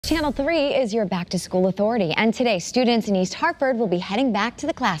Channel 3 is your back-to-school authority, and today students in East Hartford will be heading back to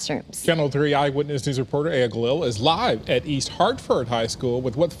the classrooms. Channel 3 Eyewitness News reporter Aya Galil is live at East Hartford High School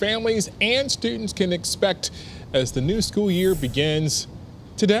with what families and students can expect as the new school year begins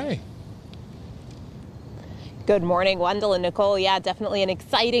today. Good morning, Wendell and Nicole. Yeah, definitely an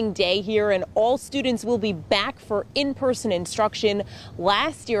exciting day here, and all students will be back for in-person instruction.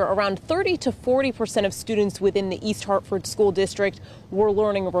 Last year, around 30 to 40% of students within the East Hartford School District were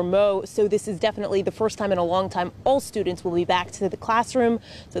learning remote, so this is definitely the first time in a long time all students will be back to the classroom.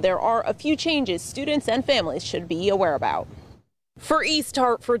 So there are a few changes students and families should be aware about. For East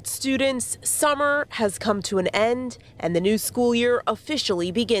Hartford students, summer has come to an end and the new school year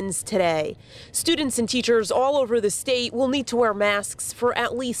officially begins today. Students and teachers all over the state will need to wear masks for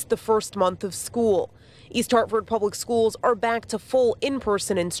at least the first month of school. East Hartford Public Schools are back to full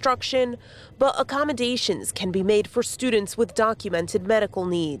in-person instruction, but accommodations can be made for students with documented medical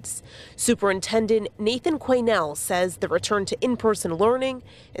needs. Superintendent Nathan Quaynell says the return to in-person learning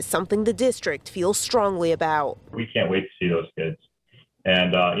is something the district feels strongly about. We can't wait to see those kids.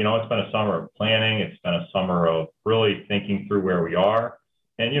 And, it's been a summer of planning. It's been a summer of really thinking through where we are.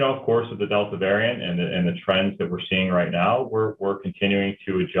 And, of course, with the Delta variant and the trends that we're seeing right now, we're continuing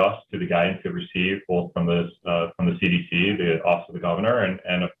to adjust to the guidance that we receive both from the CDC, the Office of the Governor,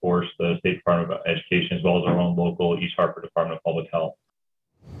 and of course, the State Department of Education, as well as our own local East Hartford Department of Public Health.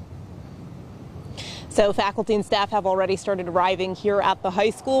 So faculty and staff have already started arriving here at the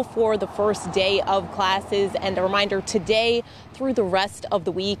high school for the first day of classes. And a reminder, today through the rest of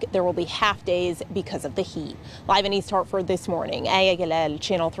the week, there will be half days because of the heat. Live in East Hartford this morning, Aya Galil,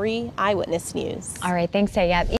 Channel 3 Eyewitness News. All right, thanks, Aya.